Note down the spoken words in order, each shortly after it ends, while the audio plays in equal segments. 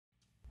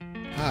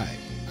Hi,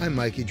 I'm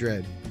Mikey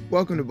Dredd.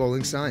 Welcome to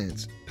Bowling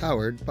Science,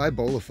 powered by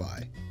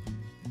Bowlifi.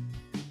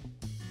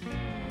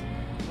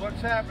 What's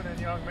happening,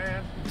 young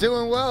man?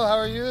 Doing well. How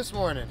are you this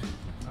morning?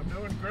 I'm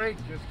doing great.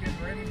 Just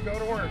getting ready to go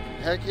to work.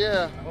 Heck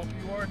yeah. I hope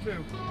you are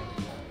too.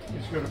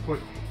 Just going to put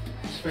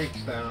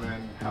Sphinx down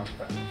and house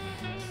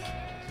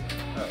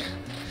back.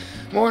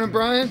 Morning,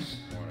 Brian.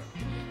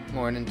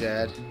 Morning,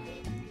 Dad.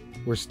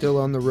 We're still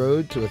on the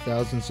road to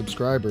 1,000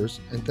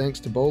 subscribers, and thanks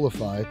to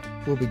Bowlifi,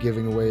 we'll be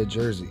giving away a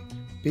jersey.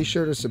 Be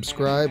sure to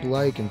subscribe,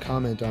 like, and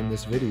comment on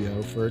this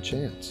video for a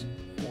chance.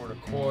 4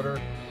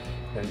 1/4,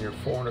 and you're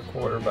 4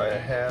 1/4 by a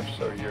half,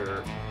 so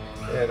you're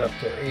add up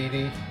to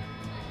 80.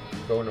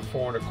 Going to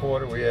 4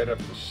 1/4, we add up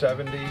to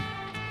 70.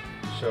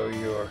 So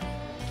you're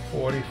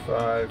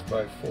 45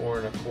 by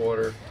 4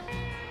 1/4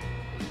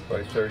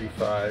 by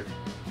 35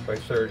 by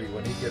 30.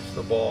 When he gets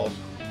the balls,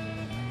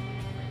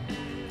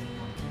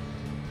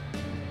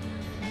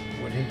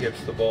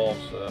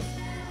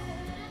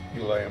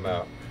 you lay them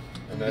out,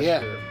 and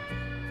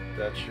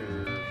that's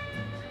your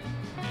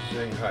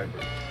Zing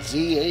Hybrid.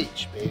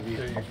 ZH, baby.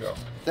 There you go.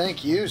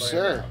 Thank you, Lay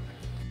sir.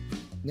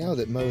 Now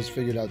that Mo's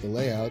figured out the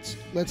layouts,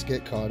 let's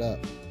get caught up.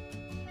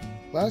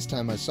 Last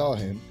time I saw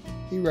him,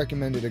 he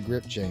recommended a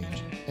grip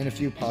change and a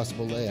few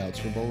possible layouts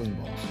for bowling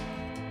balls.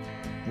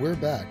 We're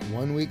back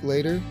 1 week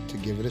later to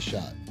give it a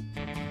shot.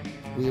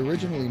 We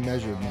originally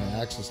measured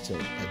my axis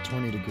tilt at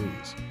 20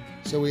 degrees,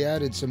 so we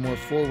added some more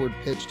forward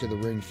pitch to the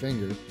ring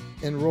finger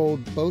and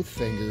rolled both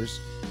fingers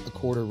a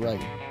quarter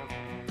right.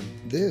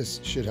 This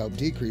should help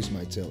decrease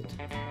my tilt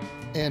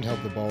and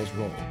help the balls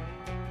roll.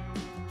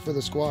 For the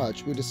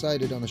Squatch, we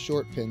decided on a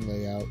short pin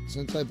layout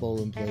since I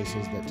bowl in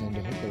places that tend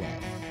to hook a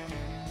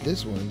lot.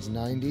 This one's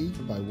 90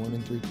 by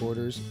 1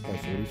 3/4 by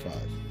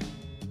 45.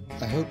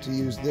 I hope to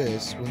use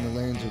this when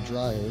the lanes are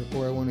drier,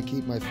 or I want to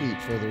keep my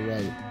feet further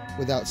right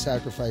without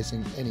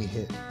sacrificing any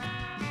hit.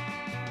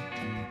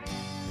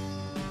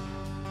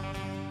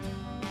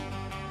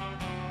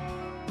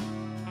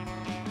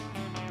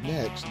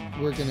 Next,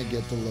 we're going to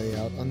get the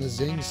layout on the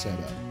Zing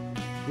setup.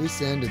 We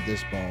sanded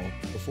this ball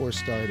before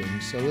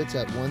starting, so it's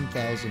at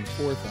 1,000,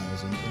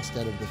 4,000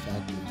 instead of the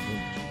factory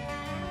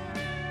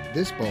finish.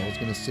 This ball is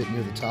going to sit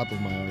near the top of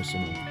my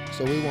arsenal,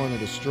 so we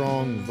wanted a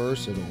strong,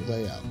 versatile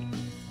layout.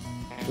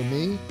 For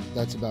me,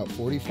 that's about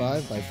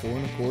 45 by 4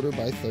 1/4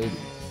 by 30.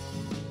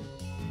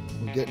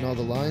 We're getting all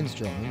the lines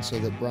drawn so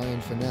that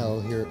Brian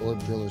Pinel here at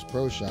Orb Driller's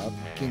Pro Shop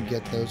can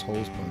get those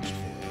holes punched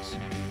for us.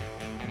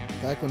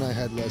 Back when I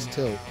had less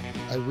tilt,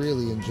 I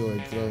really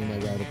enjoyed throwing my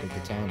radical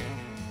katana.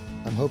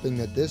 I'm hoping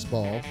that this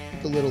ball,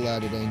 with a little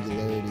added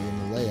angularity in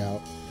the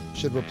layout,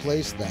 should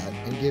replace that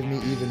and give me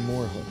even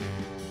more hook.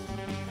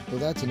 Well,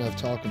 that's enough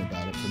talking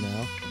about it for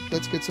now.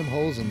 Let's get some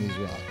holes in these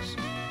rocks.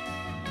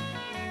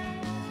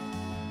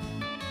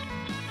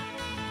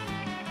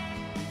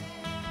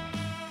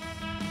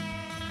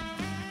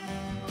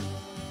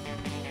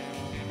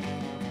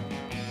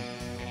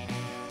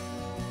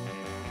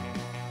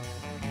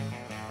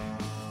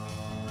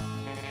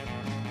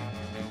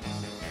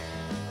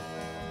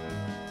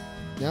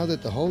 Now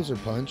that the holes are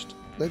punched,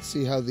 let's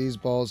see how these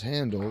balls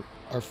handle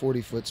our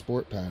 40-foot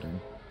sport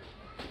pattern.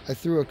 I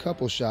threw a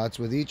couple shots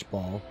with each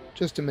ball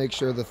just to make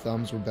sure the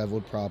thumbs were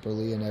beveled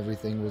properly and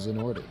everything was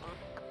in order.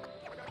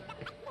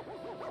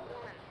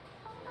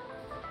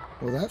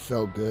 Well, that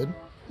felt good.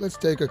 Let's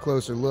take a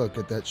closer look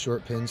at that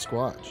short pin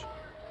Squatch.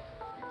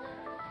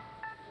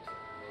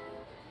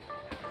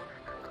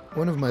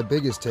 One of my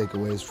biggest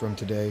takeaways from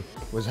today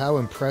was how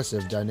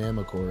impressive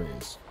Dynamicore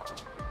is.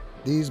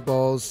 These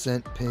balls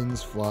sent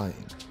pins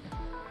flying.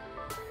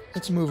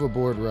 Let's move a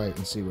board right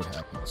and see what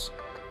happens.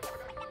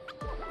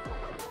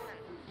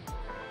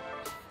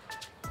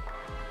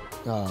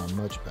 Ah,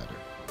 much better.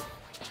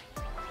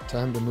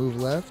 Time to move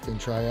left and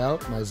try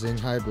out my Zing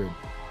Hybrid.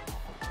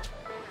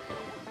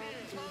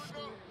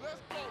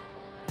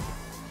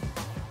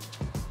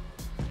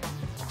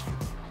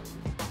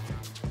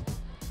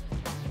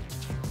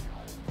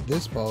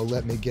 This ball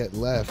let me get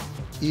left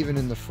even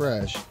in the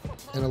fresh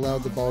and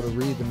allowed the ball to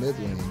read the mid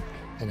lane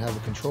and have a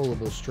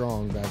controllable,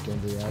 strong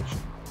back-end reaction.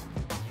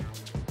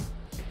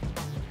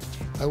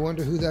 I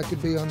wonder who that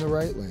could be on the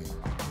right lane.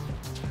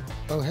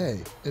 Oh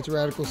hey, it's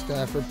Radical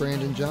staffer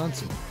Brandon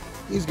Johnson.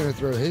 He's going to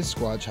throw his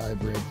Squatch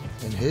Hybrid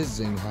and his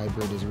Zing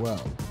Hybrid as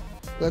well.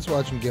 Let's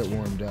watch him get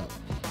warmed up.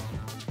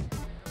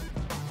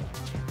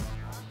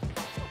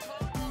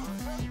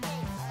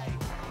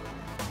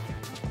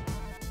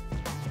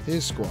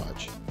 His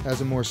Squatch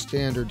has a more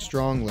standard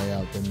strong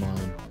layout than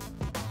mine.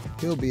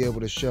 He'll be able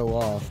to show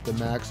off the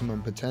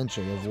maximum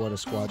potential of what a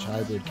Squatch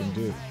Hybrid can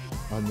do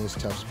on this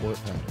tough sport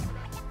pattern.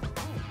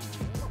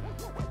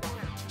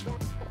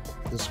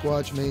 The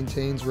Squatch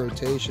maintains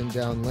rotation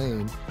down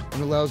lane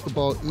and allows the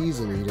ball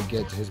easily to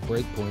get to his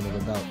break point of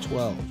about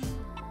 12.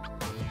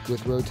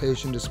 With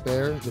rotation to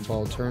spare, the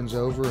ball turns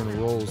over and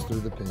rolls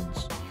through the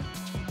pins.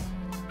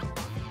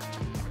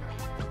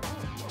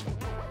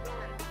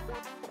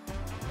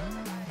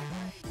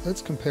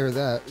 Let's compare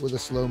that with a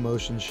slow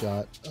motion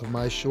shot of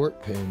my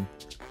short pin,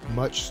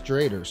 much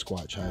straighter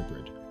Squatch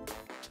Hybrid.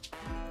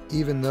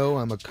 Even though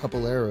I'm a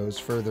couple arrows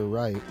further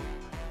right,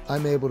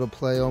 I'm able to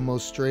play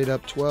almost straight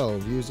up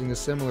 12 using a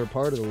similar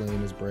part of the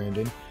lane as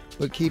Brandon,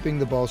 but keeping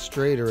the ball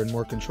straighter and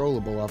more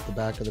controllable off the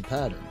back of the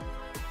pattern.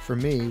 For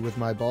me, with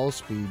my ball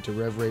speed to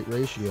rev rate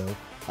ratio,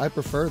 I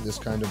prefer this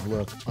kind of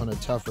look on a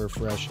tougher,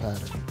 fresh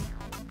pattern.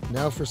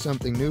 Now for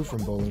something new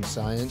from Bowling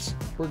Science,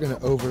 we're going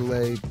to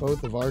overlay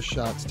both of our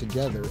shots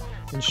together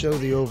and show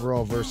the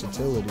overall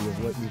versatility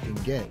of what you can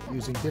get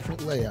using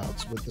different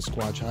layouts with the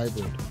Squatch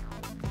Hybrid.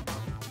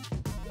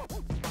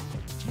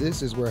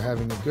 This is where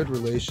having a good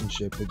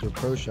relationship with your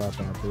pro shop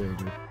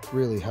operator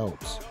really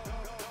helps.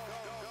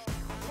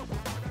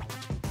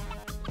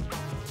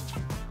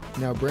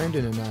 Now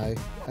Brandon and I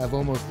have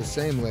almost the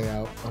same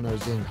layout on our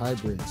Zing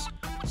hybrids,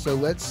 so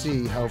let's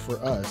see how for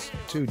us,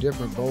 two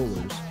different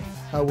bowlers,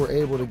 how we're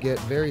able to get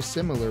very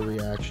similar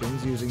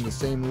reactions using the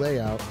same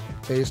layout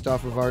based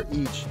off of our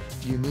each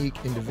unique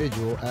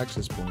individual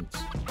access points.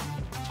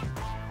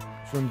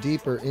 From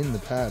deeper in the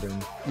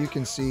pattern, you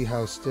can see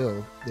how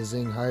still the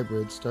Zing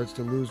hybrid starts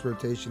to lose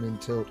rotation and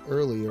tilt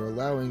earlier,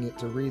 allowing it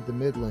to read the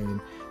mid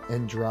lane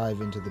and drive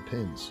into the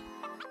pins.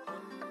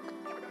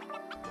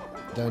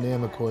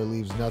 Dynamicore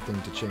leaves nothing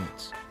to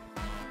chance.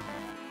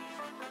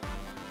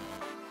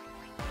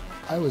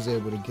 I was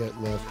able to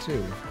get left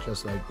too,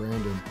 just like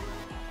Brandon,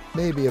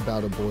 maybe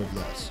about a board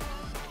less.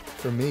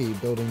 For me,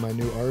 building my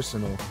new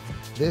arsenal,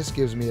 this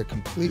gives me a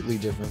completely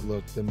different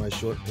look than my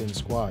short pin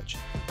Squatch,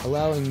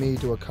 allowing me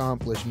to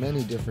accomplish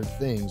many different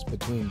things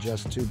between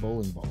just two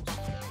bowling balls.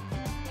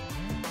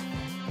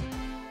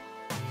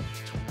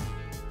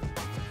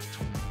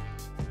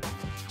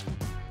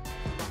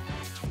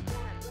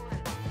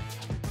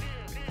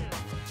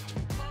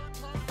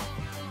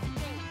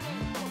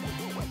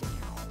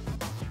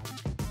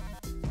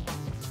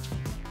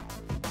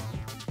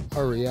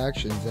 Our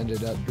reactions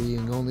ended up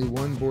being only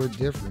one board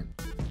different,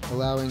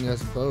 allowing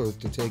us both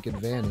to take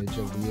advantage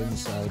of the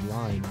inside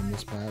line on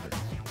this pattern.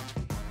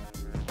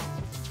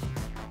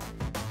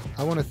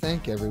 I want to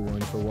thank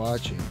everyone for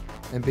watching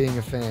and being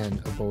a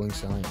fan of Bowling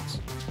Science.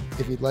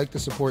 If you'd like to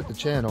support the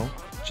channel,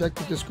 check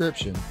the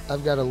description.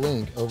 I've got a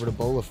link over to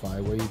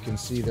Bowlifi where you can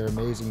see their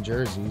amazing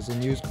jerseys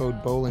and use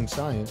code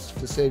BOWLINGSCIENCE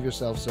to save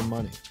yourself some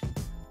money.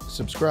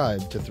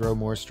 Subscribe to throw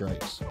more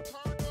strikes.